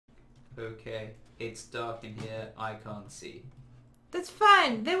Okay, it's dark in here. I can't see. That's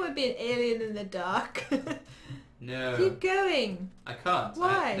fine. There would be an alien in the dark. No. Keep going. I can't.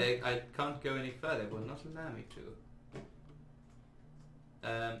 Why? I can't go any further. It will not allow me to.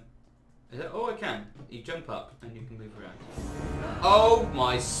 Oh, I can. You jump up and you can move around. Oh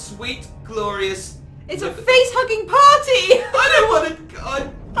my sweet, glorious... It's a face-hugging party! I don't want to... I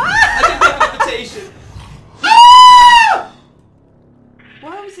didn't have an invitation.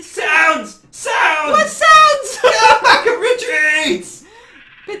 Why was this... Sounds! Sounds! What sounds? Go back and retreat!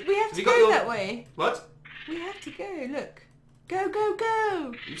 But we have to you got go your... that way. What? We have to go, look. Go, go,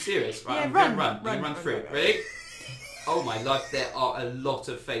 go! Are you serious? Right, Yeah, I'm run, gonna run. You run, run through. run. Ready? Oh my life, there are a lot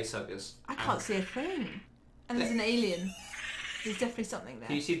of face huggers. I can't see a thing. And there's an alien. There's definitely something there.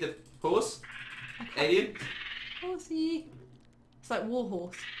 Can you see the horse? Alien? Horsey. It's like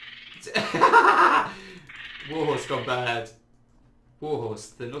Warhorse. Warhorse gone bad. Warhorse,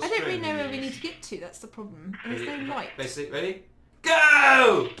 the Australian. I don't really know where we need to get to, that's the problem. And there's no light. Basically, ready?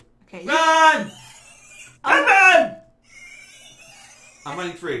 Go! Okay. Run! Oh. Run! I'm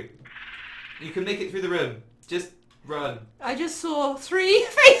running through. You can make it through the room. Just run. I just saw 3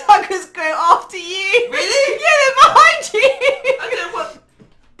 face huggers go after you. Really? Yeah, they're behind you. I don't want...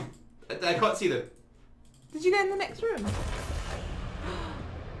 I can't see them. Did you go in the next room?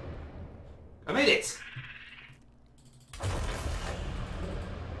 I made it!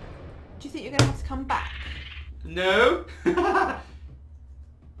 Do you think you're going to have to come back? No!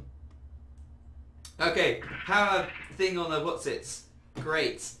 Okay, power thing on the what's-its.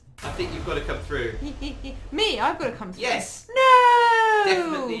 Great. I think you've got to come through. Me? I've got to come through. Yes! No!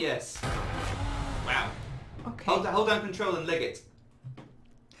 Definitely yes. Wow. Okay. Hold down control and leg it.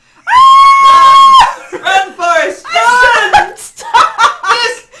 Ah! Run, Forrest! Run! Stop!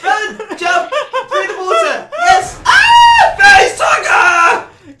 Yes! Run! Jump! Through the water! Yes! Ah! Face Tiger!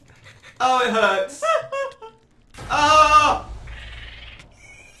 Oh, it hurts. Oh!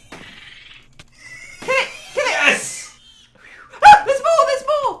 Kill it! Kill it! Yes! Ah, there's more! There's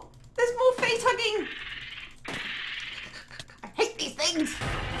more! There's more face hugging! I hate these things! I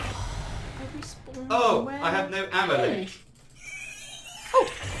respawn. Oh, Where? I have no ammo left. Oh!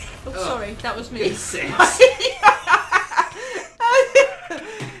 Oh, sorry, that was me. Good sense.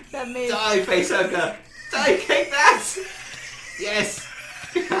 That made... Die, facehugger! Die, take that! Yes!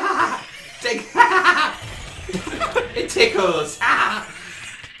 Take that! It tickles! Oh,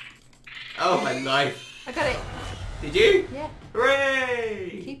 my life. I got it. Did you? Yeah.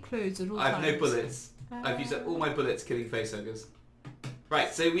 Hooray! Keep closed at all I have times. no bullets. I've used up all my bullets killing facehuggers.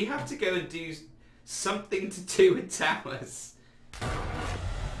 Right, so we have to go and do something to do with towers.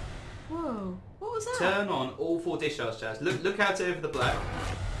 Whoa. What was that? Turn on all 4 discharge towers. Look out over the black.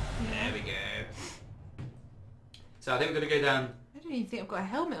 There we go. So I think we're going to go down... I don't even think I've got a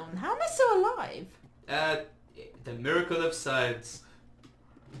helmet on. How am I still alive? The miracle of science.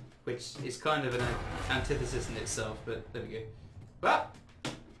 Which is kind of an antithesis in itself, but there we go. Well,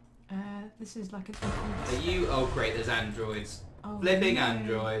 This is like a... are you... Oh great, there's androids. Oh, Flipping no.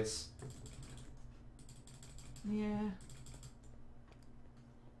 androids. Yeah.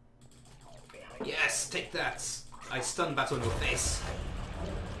 Yes, take that. I stun bat on your face.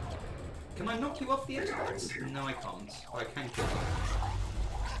 Can I knock you off the edge of that? No, I can't. Oh, I can kill you.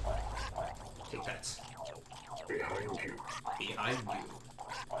 Take that. Behind you. Behind you.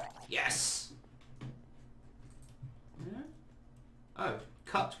 Yes. Yeah. Oh,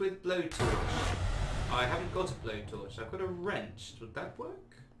 cut with blowtorch. I haven't got a blowtorch. I've got a wrench. Would that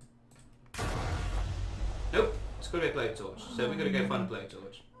work? Nope. It's got to be a blowtorch. So we've got to go find a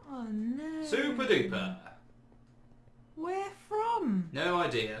blowtorch. Oh no. Super duper. Where from? No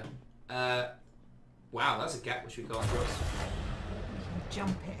idea. Wow, that's a gap which we can't cross.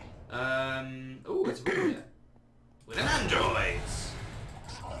 Jump it. Oh, it's a room here. With an android!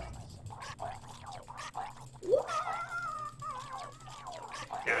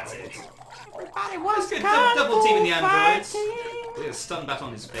 That's it. Everybody Let's wants go kung double teaming the fu androids. fighting. With a stun bat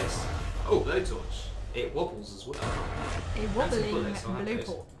on his face. Oh, blowtorch. It wobbles as well. A wobbling bullets, I'll have those.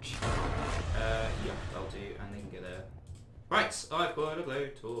 blowtorch. Yeah, that'll do. And then get a... Right, I've got a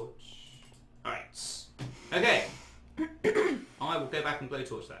blowtorch. Alright. Okay. I will go back and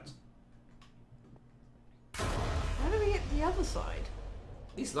blowtorch that. How do we get the other side?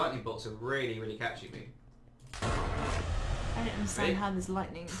 These lightning bolts are really, really catching me. I don't understand Ready? how there's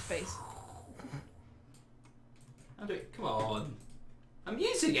lightning in space. I'll do it. Come on. I'm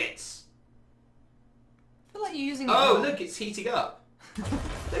using it! I feel like you're using it Oh, wrong. look, it's heating up. Look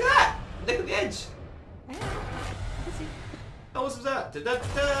at that! Look at the edge. Yeah. I see. Oh, what was that?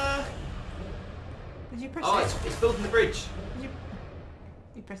 Da-da-da! Did you press Oh, it? it's building the bridge. Did you...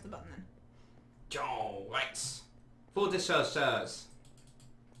 You press the button then. Oh, right. 4 discharge stars.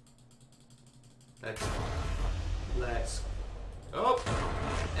 Let's. Oh!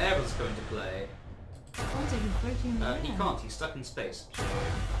 Everyone's going to play. Why is he floating in the air? He can't, he's stuck in space.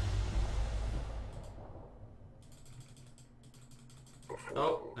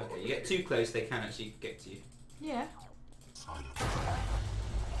 Oh, okay, you get too close, they can actually get to you. Yeah. Silence. Do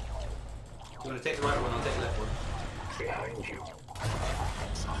you want to take the right one? I'll take the left one. Behind you.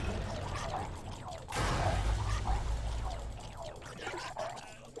 Silence.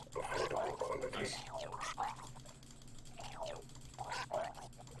 Nice.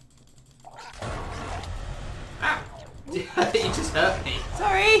 Ah! You just hurt me.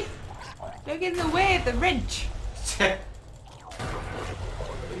 Sorry! Don't get in the way of the wrench! Get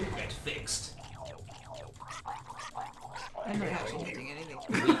fixed. I'm not actually hitting anything.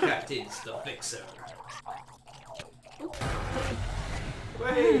 Weecat is the fixer.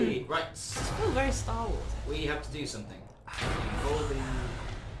 Way! Right. It's still very Star Wars. We have to do something. Involving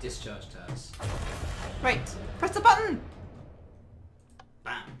discharge towers. Right, press the button!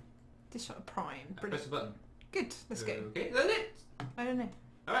 Bam. Discharge prime. Press Brilliant. the button. Good, let's go. Okay, that's it. I don't know.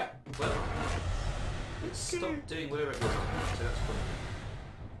 Alright, well. Let's stop doing whatever it was. So that's cool.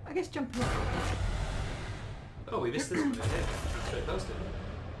 I guess jumping off. Oh, we missed this one over here. That's straight past it.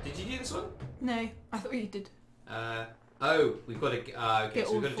 Did you do this one? No, I thought you did. Oh, we've got to. Okay, Get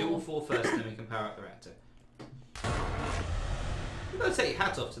so we've all got to do all 4 first, and then we can power up the reactor. You've got to take your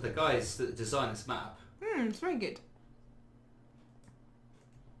hat off to the guys that designed this map. It's very good.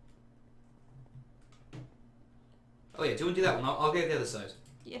 Oh yeah, do you want to do that one? I'll go the other side.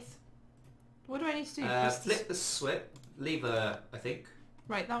 Yes. What do I need to do? Press the Flip the switch. Lever, I think.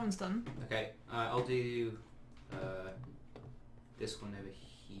 Right, that one's done. Okay, I'll do this one over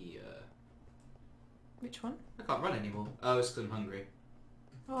here. Which one? I can't run anymore. Oh, it's because I'm hungry.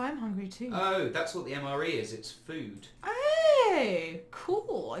 Oh, I'm hungry too. Oh, that's what the MRE is. It's food. Oh,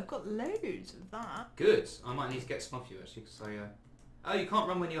 cool. I've got loads of that. Good. I might need to get some off you actually, because I. Oh, you can't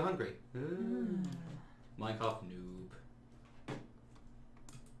run when you're hungry. Minecraft noob.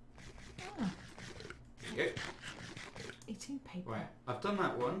 Ah, There you go. eating paper. Right, I've done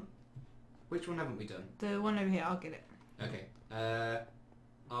that one. Which one haven't we done? The one over here, I'll get it. Okay.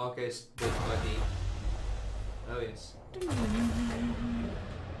 I'll go split by the. Oh yes.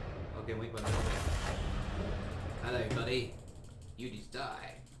 I'll go wait by the. Hello, buddy. You need to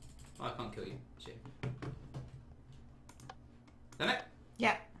die. Oh, I can't kill you. Shit. Done it?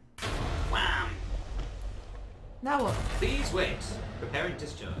 Yeah. Wham! Now what? Please wait. Preparing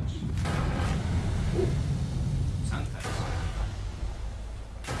discharge. Ooh. Sound effects.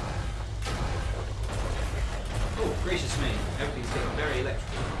 Oh, gracious me. Everything's getting very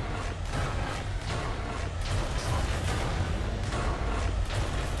electrical.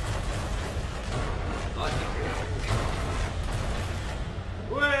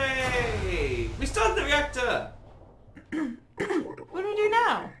 Way! We started the reactor! What do we do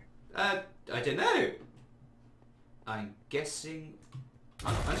now? I don't know. I'm guessing.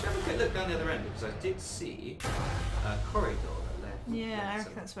 I'm just having a quick look down the other end because I did see a corridor that left. Yeah, I reckon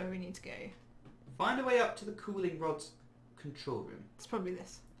somewhere. that's where we need to go. Find a way up to the cooling rod's control room. It's probably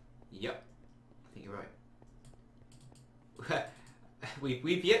this. Yep, I think you're right.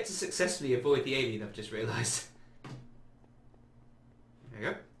 We've yet to successfully avoid the alien. I've just realised. There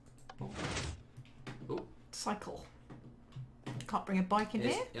you go. Oh. Cycle. Can't bring a bike in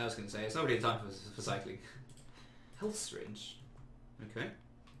here? Yeah, I was going to say it's not really time for cycling. Health syringe. Okay.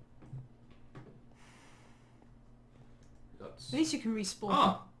 Got At least you can respawn.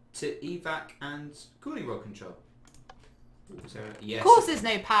 Ah, to evac and cooling rod control. Ooh, is there a... Yes. Of course there's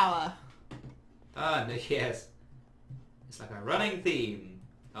no power. Ah, no, yes. It's like a running theme.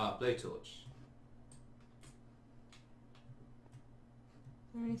 Ah, blowtorch.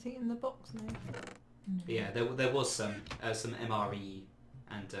 Is there anything in the box? No. Yeah, there was some MRE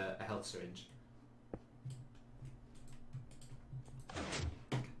and a health syringe.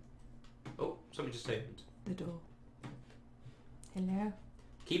 Oh, something just opened. The door. Hello?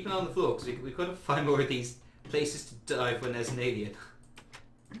 Keep an eye on the floor, because we've got to find more of these places to dive when there's an alien.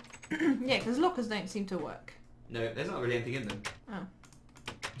 Yeah, because lockers don't seem to work. No, there's not really anything in them. Oh.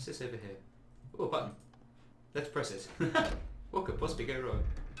 What's this over here? Oh, a button. Let's press it. What could possibly go wrong?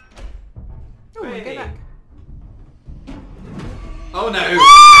 Oh, we'll go Hey. back. Oh no!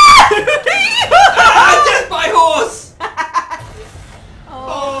 Ah, death by horse!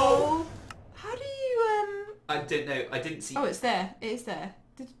 Oh. How do you I don't know. I didn't see. Oh, it's there. It is there.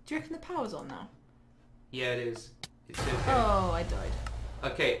 Do you reckon the power's on now? Yeah, it is. It's okay. Oh, I died.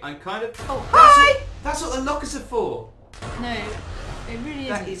 Okay, I'm kind of. Oh, hi! That's what the lockers are for. No, It really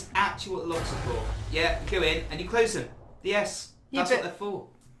That isn't. is actually what the locks are for. Yeah, you go in and you close them. Yes, Yeah, that's what they're for.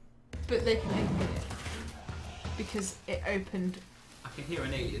 But they can open it. Because it opened... I can hear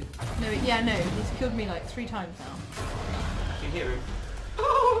an alien. No, yeah, no. He's killed me like 3 times now. I can hear him.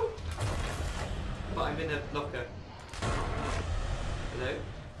 But I'm in a locker. Hello?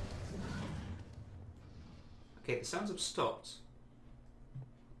 Okay, the sounds have stopped.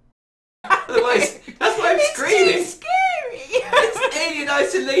 Otherwise, that's why I'm screaming. It's too scary! It's alien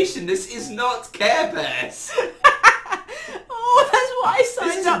isolation. This is not Care Bears. Oh, that's what I This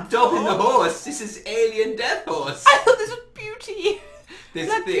signed is up a dog and the for. horse. This is Alien Death Horse. I thought this was Beauty. This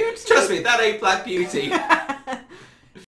Black thing. Beauty. Trust me, that ain't Black Beauty.